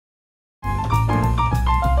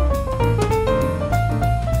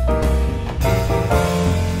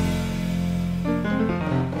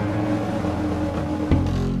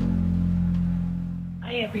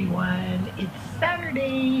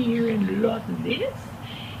saw this,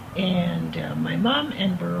 and my mom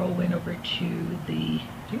and Burrow went over to the,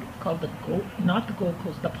 I think it's called the not the Gold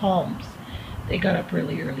Coast, the Palms. They got up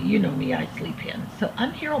really early. You know me, I sleep in. So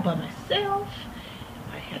I'm here all by myself.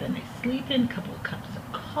 I had a nice sleep in, a couple of cups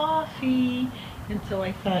of coffee, and so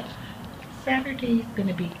I thought Saturday is going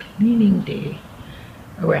to be cleaning day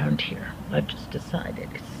around here. I've just decided.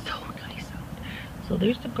 It's so nice out. So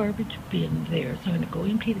there's the garbage bin there. So I'm going to go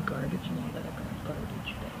empty the garbage and all that. I've got a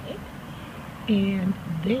garbage bag. And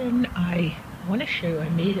then I want to show you I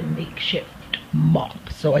made a makeshift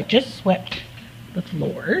mop. So I just swept the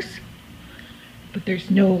floors, but there's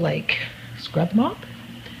no like scrub mop.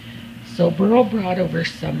 So Burl brought over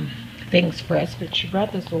some things for us, but she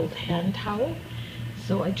brought this old hand towel.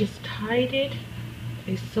 So I just tied it.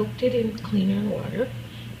 I soaked it in cleaner water.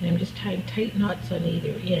 And I'm just tying tight knots on either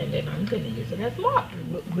end, and I'm going to use it as a mop.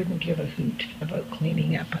 I wouldn't give a hoot about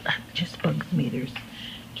cleaning up, but that just bugs me. There's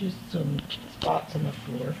just some spots on the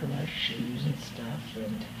floor from our shoes and stuff,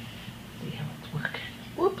 and see how it's working.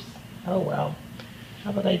 Whoops. Oh well. How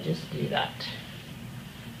about I just do that?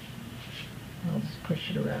 I'll just push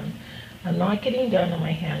it around. I'm not getting down on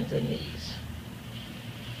my hands and knees.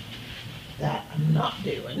 That I'm not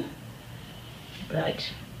doing.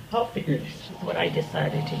 But I'll figure this is what I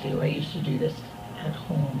decided to do. I used to do this at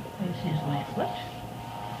home. I just use my foot.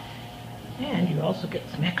 And you also get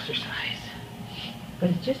some exercise.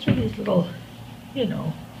 But it's just for these little, you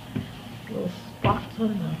know, little spots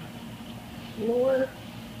on the floor.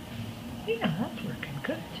 Yeah, that's working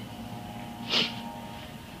good.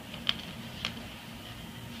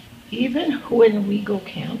 Even when we go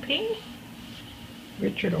camping,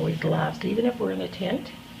 Richard always laughs, even if we're in a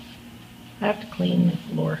tent, I have to clean the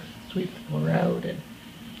floor, sweep the floor out, and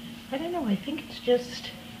I don't know, I think it's just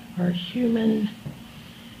our human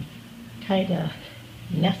kind of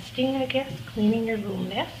nesting, I guess, cleaning your little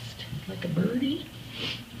nest like a birdie.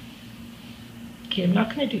 Okay, I'm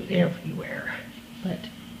not going to do everywhere, but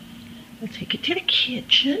I'll take it to the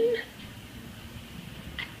kitchen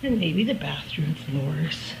and maybe the bathroom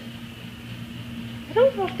floors. I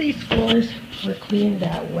don't know if these floors were cleaned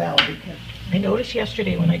that well, because I noticed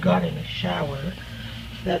yesterday when I got in the shower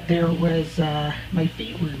that there was, my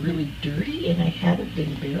feet were really dirty and I hadn't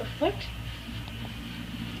been barefoot.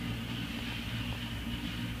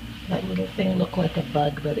 That little thing looked like a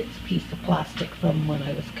bug, but it's a piece of plastic from when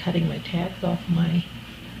I was cutting my tags off my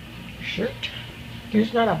shirt.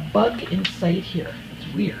 There's not a bug in sight here.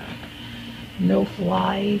 It's weird. No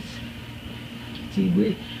flies. See,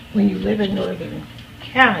 when you live in northern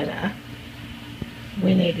Canada,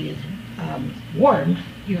 when it is warm,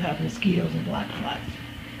 you have mosquitoes and black flies.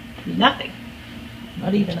 Nothing.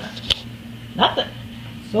 Not even nothing.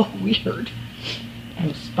 So weird.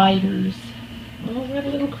 No spiders. I don't know where the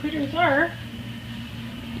little critters are,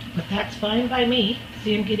 but that's fine by me.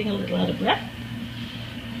 See, I'm getting a little out of breath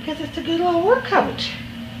because it's a good little workout.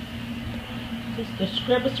 Just a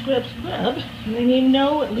scrub, and then you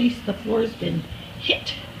know at least the floor's been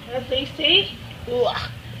hit, as they say. Ugh.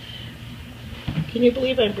 Can you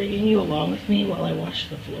believe I'm bringing you along with me while I wash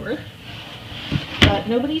the floor? But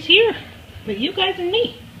nobody's here but you guys and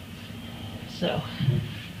me. So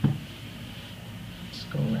let's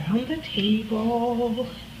go around the table.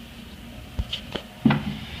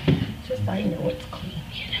 Just I know it's clean,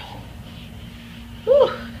 you know.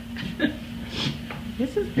 Whew.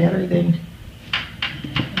 This is better than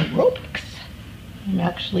aerobics. I'm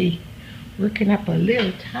actually working up a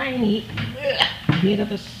little tiny bit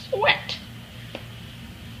of a sweat.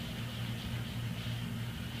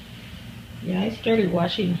 Yeah, I started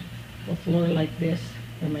washing the floor like this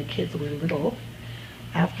when my kids were little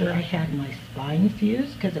after I had my spine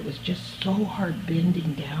fused because it was just so hard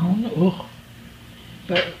bending down. Ugh.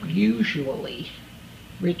 But usually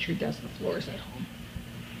Richard does the floors at home.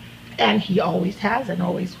 And he always has, and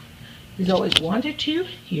he's always wanted to.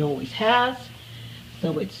 He always has.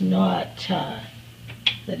 So it's not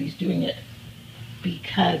that he's doing it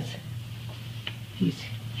because he's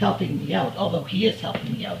helping me out, although he is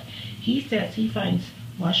helping me out. He says he finds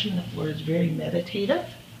washing the floors very meditative.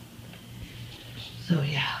 So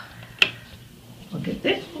yeah, we'll get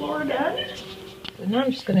this floor done. So now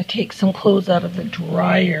I'm just going to take some clothes out of the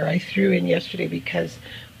dryer I threw in yesterday because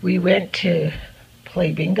we went to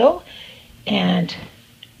play bingo, and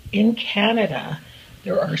in Canada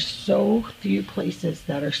there are so few places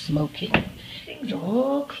that are smoking. Things are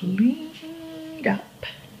all cleaned up.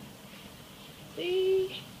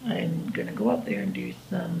 See, I'm gonna go up there and do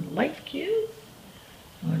some life cues.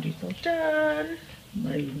 Laundry's all done.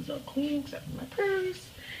 My room's all clean except for my purse.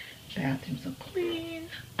 Bathroom's all clean.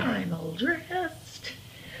 I'm all dressed.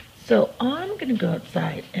 So I'm going to go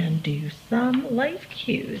outside and do some life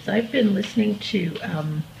cues. I've been listening to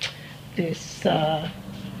this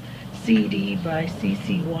CD by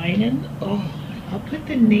Cece Winans. Oh, I'll put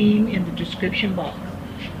the name in the description box.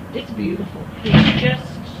 It's beautiful. It's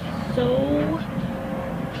just so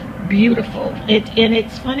beautiful. And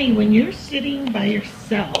it's funny when you're sitting by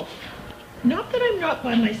yourself. Not that I'm not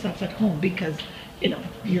by myself at home, because you know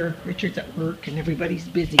Richard's at work and everybody's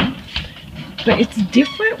busy. But it's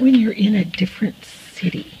different when you're in a different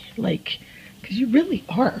city, like, because you really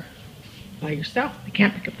are by yourself. You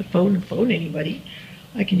can't pick up the phone and phone anybody.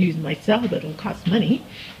 I can use my cell, but it'll cost money.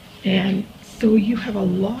 And so you have a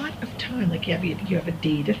lot of time, like you have a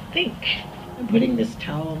day to think. I'm putting this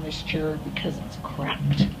towel on this chair because it's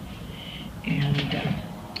cracked. And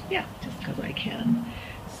yeah, just because I can.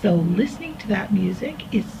 So listening to that music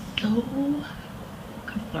is so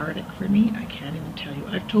cathartic for me. I can't even tell you.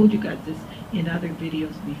 I've told you guys this in other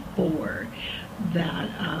videos before, that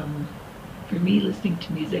for me, listening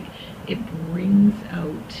to music, it brings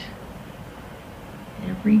out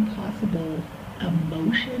every possible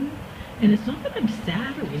emotion. And it's not that I'm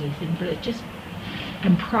sad or anything, but it just,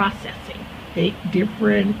 I'm processing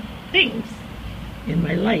different things in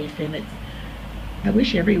my life. And I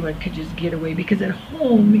wish everyone could just get away, because at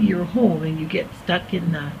home, you're home and you get stuck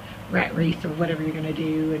in the rat race or whatever you're going to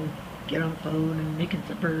do, and get on the phone and making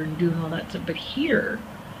supper and doing all that stuff. But here,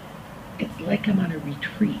 it's like I'm on a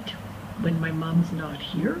retreat when my mom's not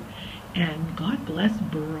here. And God bless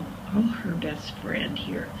Burl, her best friend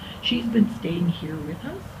here. She's been staying here with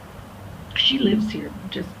us. She lives here,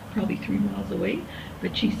 just probably 3 miles away,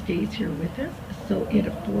 but she stays here with us. So it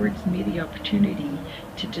affords me the opportunity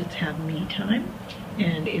to just have me time,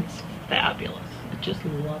 and it's fabulous. I just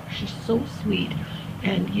love her. She's so sweet.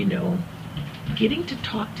 And you know, getting to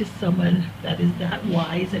talk to someone that is that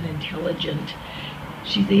wise and intelligent.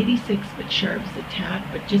 She's 86, but sharp as a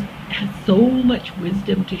tack, but just has so much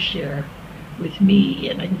wisdom to share with me,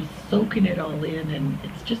 and I'm just soaking it all in. And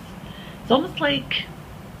it's almost like,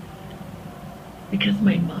 because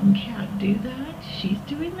my mom can't do that, she's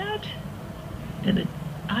doing that. And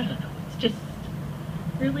I don't know, it's just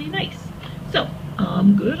really nice. So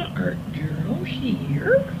I'm good art journal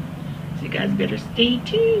here. So you guys better stay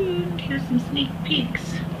tuned. Here's some sneak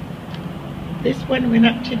peeks. This one went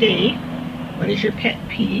up today. What is your pet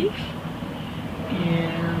peeve?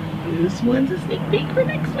 And this one's a sneak peek for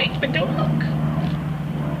next week, but don't look.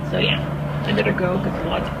 So yeah, I better go because there's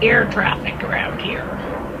lots of air traffic around here.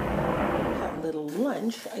 Have a little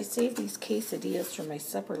lunch. I saved these quesadillas for my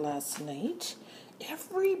supper last night.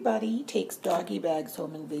 Everybody takes doggy bags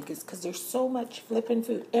home in Vegas because there's so much flippin'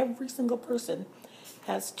 food. Every single person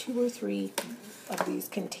has 2 or 3 of these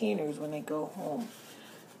containers when they go home.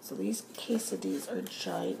 So these quesadillas are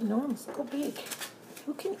ginormous. Look how big.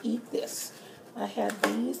 Who can eat this? I had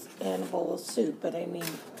these and a bowl of soup, but I mean,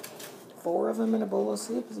 4 of them in a bowl of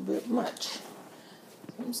soup is a bit much.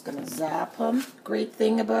 I'm just going to zap them. Great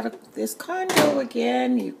thing about this condo,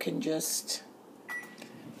 again, you can just,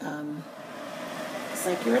 it's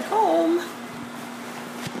like you're at home.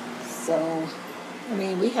 So, I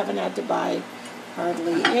mean, we haven't had to buy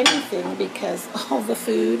hardly anything because all the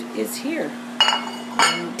food is here.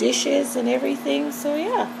 And dishes and everything, so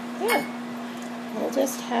yeah. I'll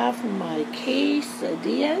just have my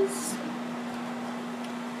quesadillas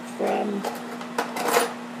from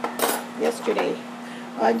yesterday.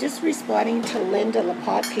 I'm just responding to Linda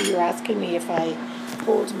Lapotka. You're asking me if I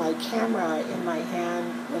hold my camera in my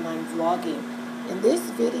hand when I'm vlogging. In this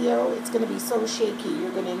video, it's going to be so shaky,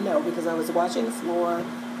 you're going to know, because I was watching the floor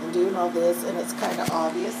and doing all this, and it's kind of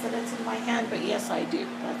obvious that it's in my hand, but yes, I do.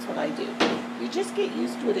 That's what I do. You just get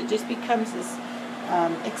used to it. It just becomes this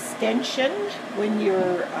extension when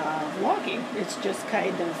you're vlogging. It's just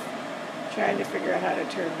kind of trying to figure out how to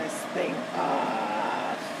turn this thing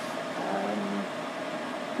off.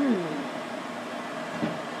 I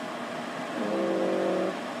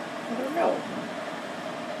don't know.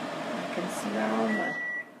 I can smell the,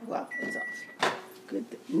 well, it's off. Good.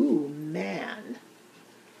 Ooh, man.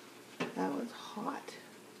 That was hot.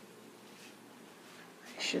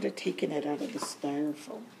 I should have taken it out of the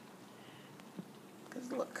styrofoam.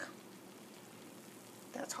 Because look,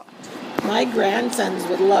 that's hot. My grandsons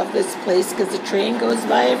would love this place because the train goes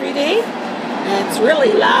by every day. And it's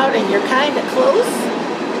really loud and you're kind of close,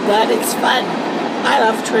 but it's fun. I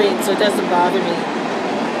love trains, so it doesn't bother me.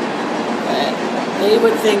 But they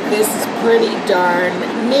would think this is pretty darn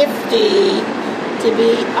nifty to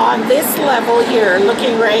be on this level here,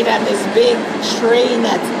 looking right at this big train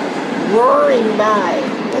that's roaring by.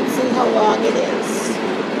 Let's see how long it is.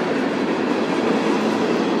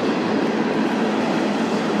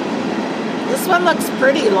 one looks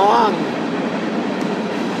pretty long.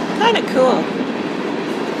 Kind of cool.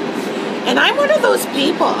 And I'm one of those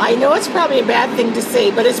people, I know it's probably a bad thing to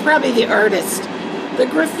say, but it's probably the artist. The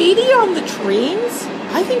graffiti on the trains,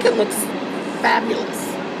 I think it looks fabulous.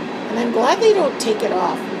 And I'm glad they don't take it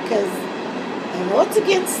off, because I know it's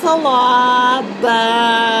against the law,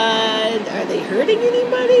 but are they hurting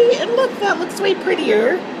anybody? And look, that looks way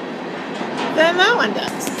prettier than that one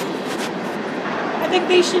does. I think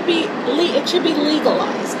it should be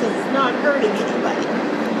legalized, because it's not hurting anybody.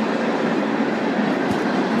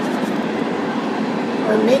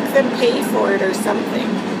 Or make them pay for it or something.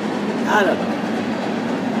 I don't know.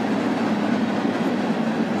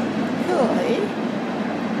 Cool, eh?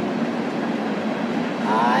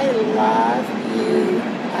 I love you,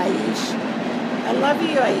 Aisha. I love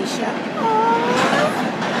you, Aisha. Aww.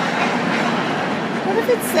 What if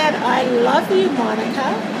it said, I love you, Monica?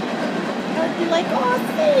 I'd be like, oh,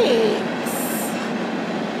 thanks.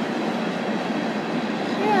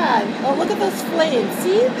 Yeah. Oh, look at those flames.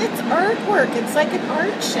 See? It's artwork. It's like an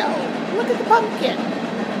art show. Look at the pumpkin.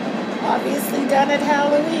 Obviously done at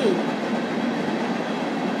Halloween.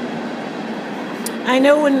 I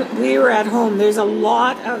know when we were at home, there's a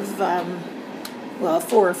lot of, well,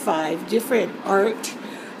 4 or 5 different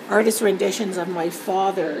artist renditions of my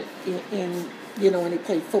father in you know, when he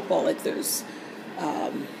played football. Like there's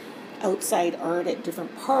outside art at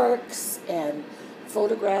different parks and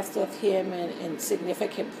photographs of him in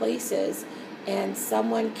significant places. And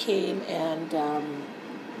someone came and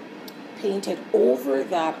painted over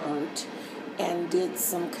that art and did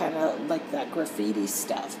some kind of like that graffiti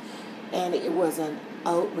stuff. And it was an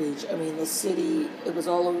outrage. I mean, the city, it was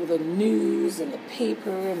all over the news and the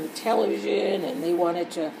paper and the television, and they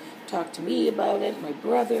wanted to talk to me about it, my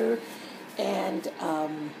brother. And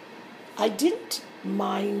I didn't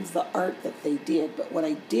mind the art that they did, but what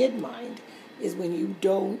I did mind is when you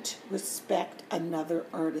don't respect another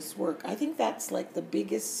artist's work. I think that's like the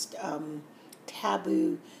biggest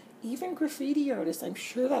taboo. Even graffiti artists, I'm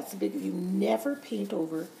sure that's the big, you never paint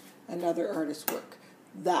over another artist's work.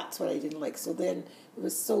 That's what I didn't like. So then it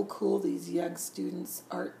was so cool. These young students,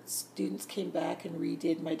 art students, came back and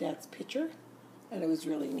redid my dad's picture, and it was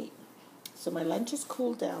really neat. So my lunch is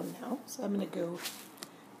cooled down now, so I'm going to go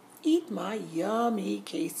eat my yummy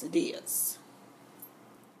quesadillas.